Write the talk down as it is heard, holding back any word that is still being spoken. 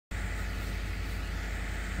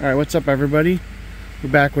Alright, what's up everybody? We're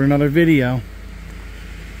back with another video.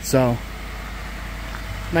 So,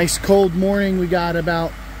 nice cold morning. We got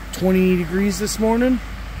about 20 degrees this morning.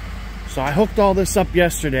 So I hooked all this up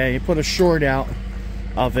yesterday. Put a short out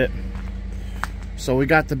of it. So we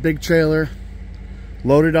got the big trailer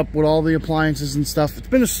loaded up with all the appliances and stuff. It's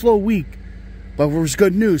been a slow week, but it was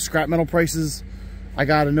good news. Scrap metal prices, I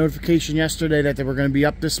got a notification yesterday that they were going to be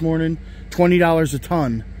up this morning. $20 a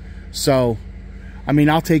ton. So, I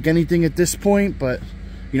mean, I'll take anything at this point, but,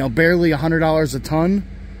 you know, barely $100 a ton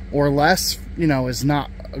or less, you know, is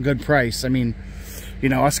not a good price. I mean, you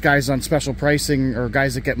know, us guys on special pricing, or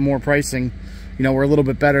guys that get more pricing, you know, we're a little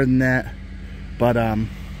bit better than that. But,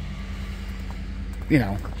 you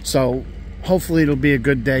know, so hopefully it'll be a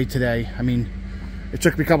good day today. I mean, it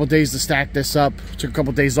took me a couple days to stack this up. Took a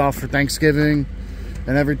couple days off for Thanksgiving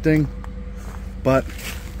and everything. But,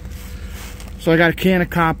 so I got a can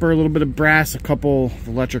of copper, a little bit of brass, a couple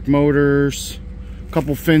electric motors, a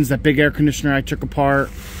couple fins, that big air conditioner I took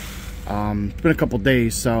apart. It's been a couple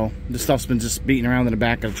days, so this stuff's been just beating around in the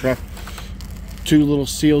back of the truck. Two little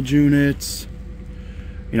sealed units,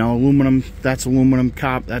 you know, aluminum. That's aluminum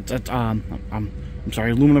I'm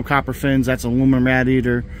sorry, aluminum copper fins. That's aluminum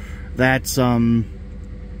radiator. That's aluminum,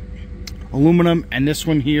 and this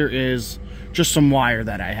one here is just some wire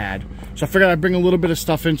that I had. So I figured I'd bring a little bit of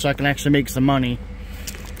stuff in so I can actually make some money.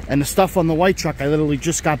 And the stuff on the white truck, I literally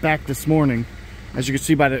just got back this morning. As you can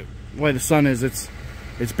see by the way the sun is, it's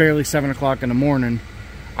barely 7 o'clock in the morning.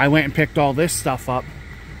 I went and picked all this stuff up,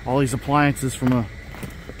 all these appliances from a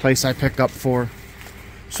place I pick up for.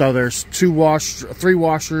 So there's three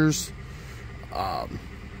washers, a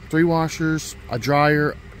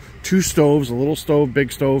dryer, 2 stoves, a little stove,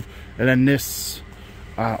 big stove, and then this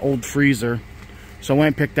old freezer. So I went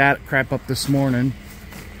and picked that crap up this morning.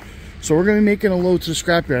 So we're going to be making a load to the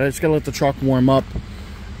scrapyard. I just got to let the truck warm up.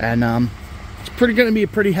 And it's going to be a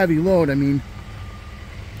pretty heavy load. I mean,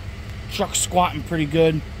 truck's squatting pretty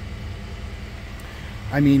good.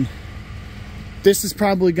 I mean, this is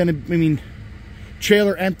probably going to, I mean,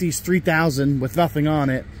 trailer empties 3,000 with nothing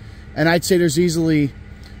on it. And I'd say there's easily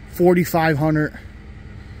 4,500,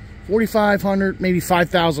 maybe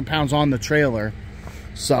 5,000 pounds on the trailer.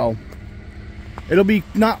 So it'll be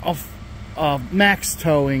not a max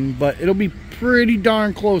towing, but it'll be pretty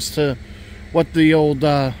darn close to what the old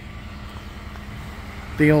Tonka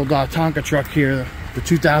truck here, the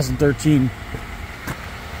 2013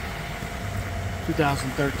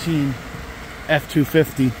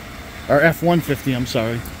 F250 or F150, I'm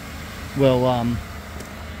sorry, will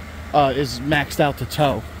is maxed out to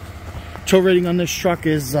tow. Tow rating on this truck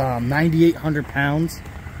is 9,800 pounds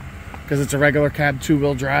because it's a regular cab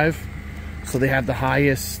 2-wheel drive. So they have the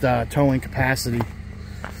highest towing capacity.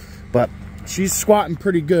 But she's squatting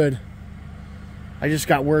pretty good. I just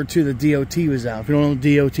got word too the DOT was out. If you don't know what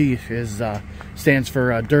DOT is, stands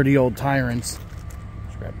for Dirty Old Tyrants.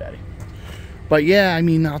 Scrap daddy. But yeah, I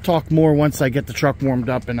mean, I'll talk more once I get the truck warmed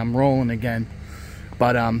up and I'm rolling again.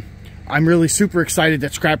 But I'm really super excited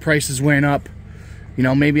that scrap prices went up. You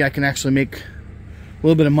know, maybe I can actually make a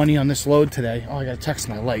little bit of money on this load today. Oh, I gotta test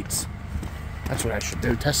my lights. That's what I should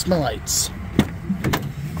do, test my lights.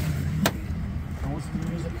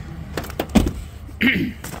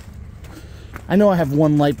 I know I have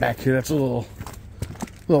one light back here that's a little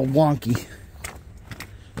wonky.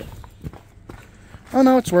 Oh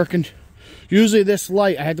no, it's working. Usually this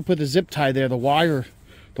light, I had to put the zip tie there, the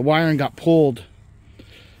wiring got pulled.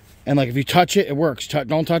 And like if you touch it, it works.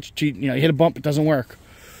 Don't touch it, you know, you hit a bump, it doesn't work.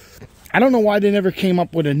 I don't know why they never came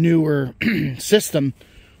up with a newer system.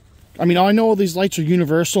 I mean, I know all these lights are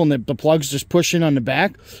universal and the plug's just pushing on the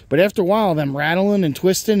back. But after a while, them rattling and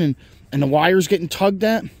twisting and the wires getting tugged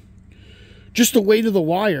at, just the weight of the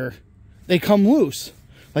wire, they come loose.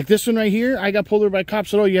 Like this one right here, I got pulled over by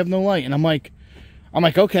cops, said, oh, you have no light. And I'm like,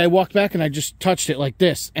 okay. I walked back and I just touched it like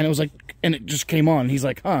this. And it was like, and it just came on. He's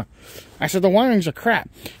like, huh. I said, the wirings are crap.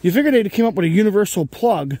 You figured they'd came up with a universal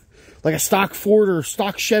plug, like a stock Ford or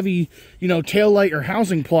stock Chevy, you know, tail light or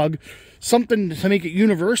housing plug. Something to make it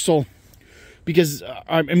universal, because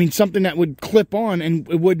I mean something that would clip on and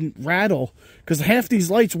it wouldn't rattle, because half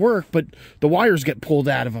these lights work but the wires get pulled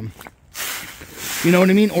out of them, you know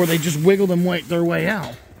what I mean, or they just wiggle them their way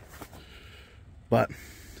out. But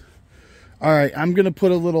all right, I'm gonna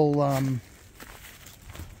put a little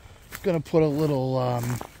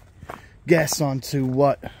guess onto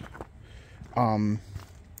what I'm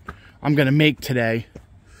gonna make today.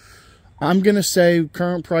 I'm going to say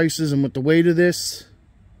current prices and with the weight of this,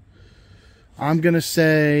 I'm going to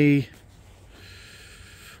say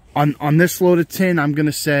on this load of tin, I'm going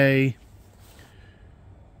to say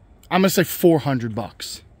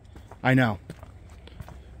 $400. I know.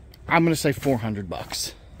 I'm gonna say 400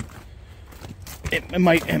 bucks. It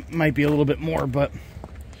might be a little bit more, but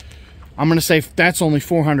I'm gonna say that's only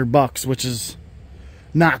 400 bucks, which is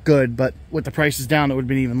not good, but with the prices down, it would have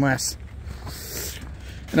been even less.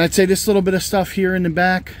 And I'd say this little bit of stuff here in the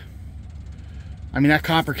back, I mean, that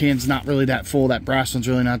copper can's not really that full. That brass one's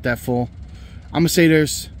really not that full. I'm gonna say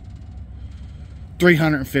there's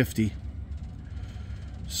 350.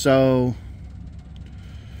 So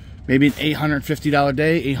maybe an $850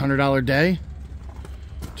 day, $800 day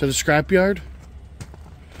to the scrapyard.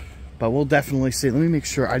 But we'll definitely see. Let me make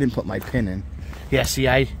sure I didn't put my pin in. Yeah, see,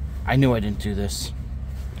 I knew I didn't do this.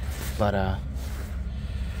 But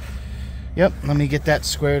yep, let me get that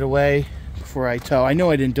squared away before I tow. I know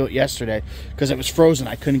I didn't do it yesterday because it was frozen.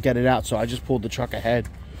 I couldn't get it out, so I just pulled the truck ahead.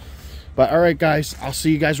 But all right, guys, I'll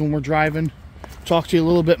see you guys when we're driving. Talk to you a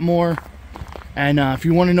little bit more. And if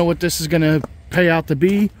you want to know what this is going to pay out to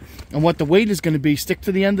be and what the weight is going to be, stick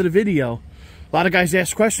to the end of the video. A lot of guys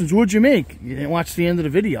ask questions, what'd you make? You didn't watch the end of the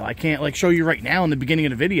video. I can't like show you right now in the beginning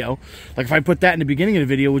of the video. Like if I put that in the beginning of the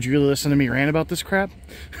video, would you really listen to me rant about this crap?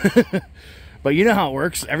 But you know how it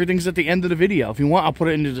works. Everything's at the end of the video. If you want, I'll put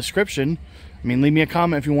it in the description. I mean, leave me a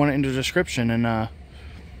comment if you want it in the description. And,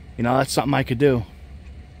 you know, that's something I could do.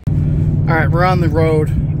 All right, we're on the road.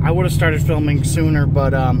 I would have started filming sooner,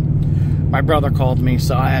 but my brother called me,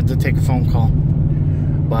 so I had to take a phone call.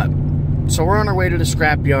 But, so we're on our way to the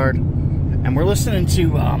scrapyard, and we're listening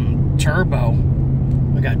to Turbo.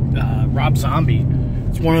 We got Rob Zombie.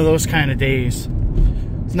 It's one of those kind of days.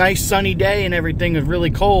 It's a nice sunny day and everything is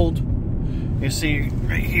really cold. You see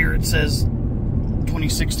right here it says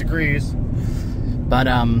 26 degrees. But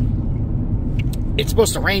it's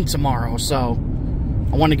supposed to rain tomorrow, so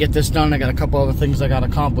I want to get this done. I got a couple other things I got to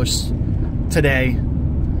accomplish today.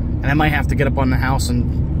 And I might have to get up on the house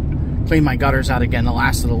and clean my gutters out again. The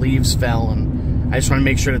last of the leaves fell, and I just want to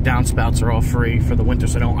make sure the downspouts are all free for the winter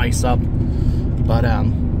so they don't ice up. But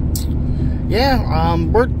yeah,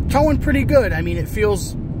 we're towing pretty good. I mean, it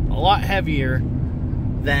feels a lot heavier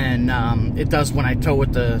than it does when I tow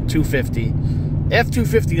with the 250. The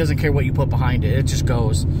F250 doesn't care what you put behind it. It just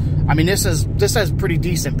goes. I mean, this has pretty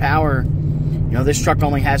decent power. You know, this truck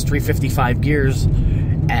only has 355 gears,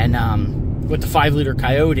 and with the 5-liter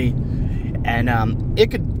Coyote, and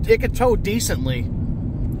it could tow decently.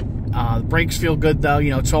 The brakes feel good though.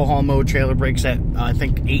 You know, tow haul mode, trailer brakes at I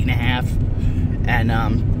think 8.5, and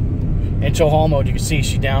in tow haul mode you can see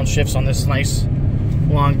she downshifts on this nice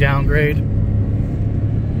long downgrade.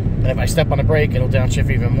 And if I step on the brake, it'll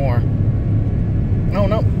downshift even more.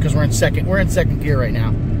 No, because we're in second gear right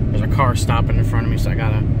now. There's a car stopping in front of me, so I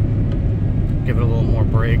gotta give it a little more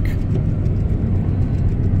brake.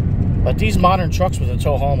 But these modern trucks with the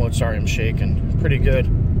tow haul mode, sorry I'm shaking, pretty good.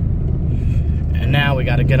 And now we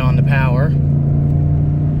got to get on the power.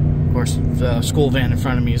 Of course, the school van in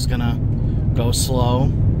front of me is gonna go slow,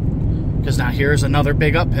 because now here's another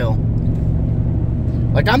big uphill.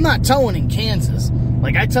 Like, I'm not towing in Kansas.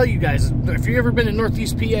 Like I tell you guys, if you've ever been in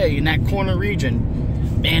Northeast PA in that corner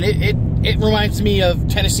region, man, it reminds me of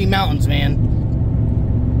Tennessee mountains, man.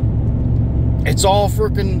 It's all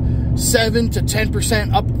freaking 7 to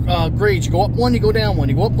 10% up grades. You go up one, you go down one.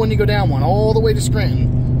 You go up one, you go down one, all the way to Scranton.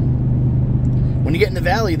 When you get in the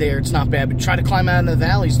valley there, it's not bad. But try to climb out of the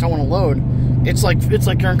valleys towing a load, it's like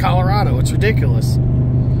you're in Colorado. It's ridiculous.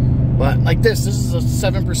 But like this is a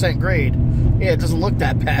 7% grade. Yeah, it doesn't look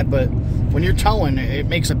that bad, but when you're towing, it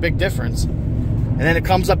makes a big difference. And then it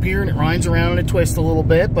comes up here and it winds around and it twists a little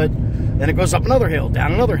bit, but then it goes up another hill,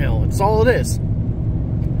 down another hill. It's all it is.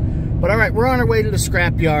 But all right, we're on our way to the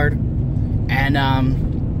scrapyard, and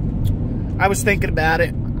I was thinking about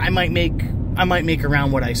it. I might make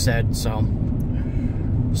around what I said. So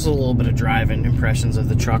this is a little bit of driving impressions of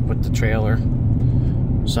the truck with the trailer.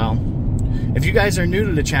 So if you guys are new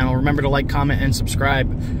to the channel, remember to like, comment, and subscribe.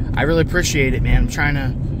 I really appreciate it, man. I'm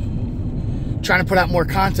trying to put out more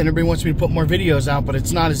content. Everybody wants me to put more videos out, but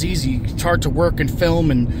it's not as easy. It's hard to work and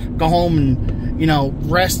film and go home and, you know,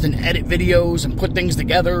 rest and edit videos and put things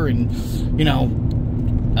together and, you know,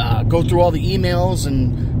 go through all the emails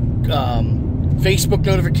and Facebook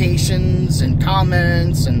notifications and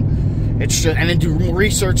comments, and it's just, and then do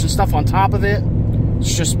research and stuff on top of it.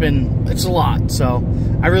 It's just been, it's a lot. So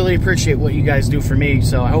I really appreciate what you guys do for me.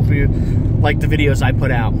 So I hope you like the videos I put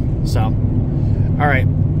out. So, all right,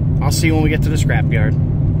 I'll see you when we get to the scrapyard.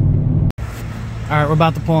 All right, we're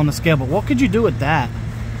about to pull on the scale, but what could you do with that?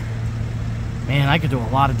 Man, I could do a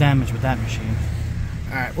lot of damage with that machine.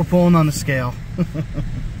 All right, we're pulling on the scale.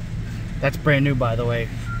 That's brand new, by the way.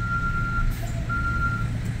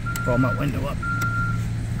 Roll my window up.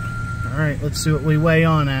 All right, let's see what we weigh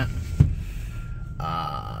on at.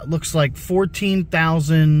 looks like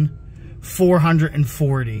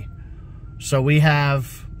 14,440. So we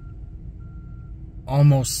have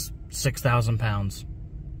almost 6,000 pounds.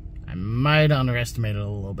 I might underestimate it a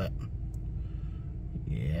little bit.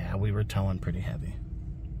 Yeah, we were towing pretty heavy.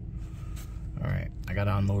 All right, I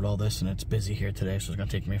gotta unload all this, and it's busy here today, so it's gonna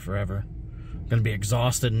take me forever. I'm gonna be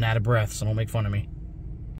exhausted and out of breath, so don't make fun of me.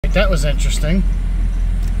 That was interesting.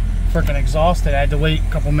 Freaking exhausted. I had to wait a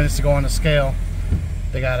couple minutes to go on the scale.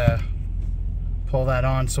 They gotta pull that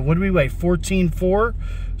on. So what did we weigh? 14.4.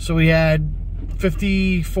 So we had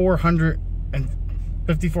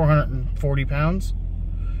 5,440 pounds.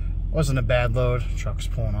 Wasn't a bad load. Truck's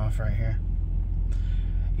pulling off right here.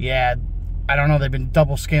 Yeah, I don't know. They've been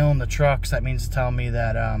double scaling the trucks. That means to tell me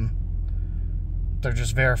that they're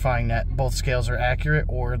just verifying that both scales are accurate,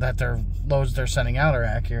 or that their loads they're sending out are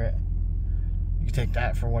accurate. You can take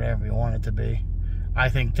that for whatever you want it to be. I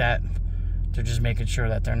think that they're just making sure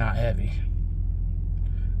that they're not heavy.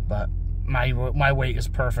 But my weight is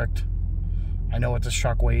perfect. I know what this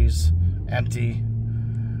truck weighs, empty,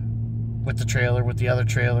 with the trailer, with the other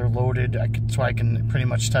trailer loaded. So I can pretty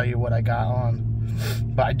much tell you what I got on.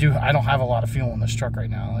 But I don't have a lot of fuel in this truck right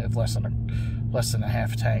now. I have less than a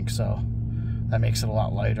half tank, so that makes it a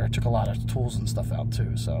lot lighter. I took a lot of tools and stuff out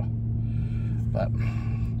too, so. But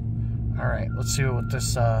all right, let's see what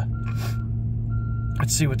this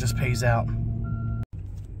pays out.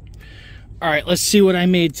 All right, let's see what I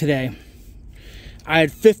made today. I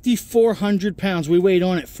had 5,400 pounds. We weighed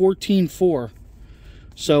on at 14.4,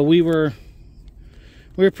 so we were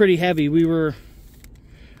pretty heavy. We were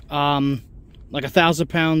like 1,000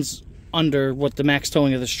 pounds under what the max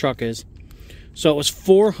towing of this truck is. So it was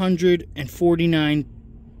 $449,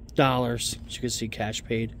 as you can see, cash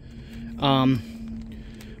paid.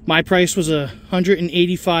 My price was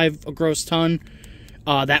 $185 a gross ton.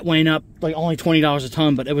 That went up like only $20 a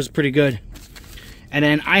ton, but it was pretty good. And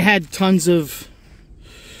then I had tons of,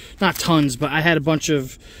 not tons, but I had a bunch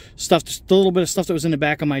of stuff, just a little bit of stuff that was in the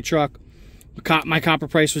back of my truck. My copper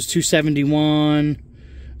price was $271,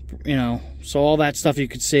 you know, so all that stuff you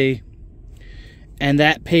could see. And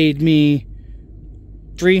that paid me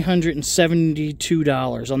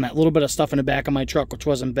 $372 on that little bit of stuff in the back of my truck, which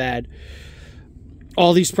wasn't bad.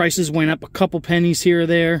 All these prices went up a couple pennies here or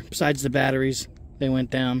there, besides the batteries. They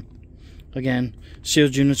went down. Again,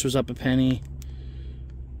 sealed units was up a penny.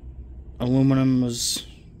 Aluminum was,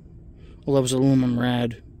 well, that was aluminum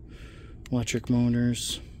rad. Electric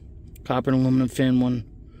motors. Copper and aluminum fin,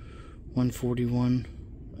 141.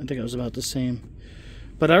 I think it was about the same.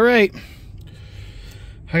 But all right.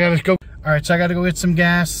 I gotta go. All right, so I gotta go get some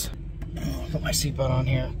gas. Put my seatbelt on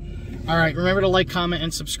here. All right, remember to like, comment,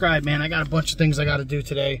 and subscribe, man. I got a bunch of things I gotta do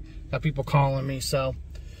today. Got people calling me, so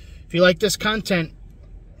if you like this content,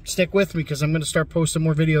 stick with me, because I'm gonna start posting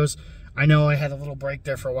more videos. I know I had a little break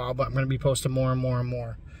there for a while, but I'm gonna be posting more and more and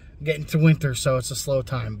more. I'm getting to winter, so it's a slow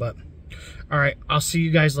time, but all right, I'll see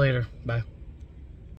you guys later. Bye.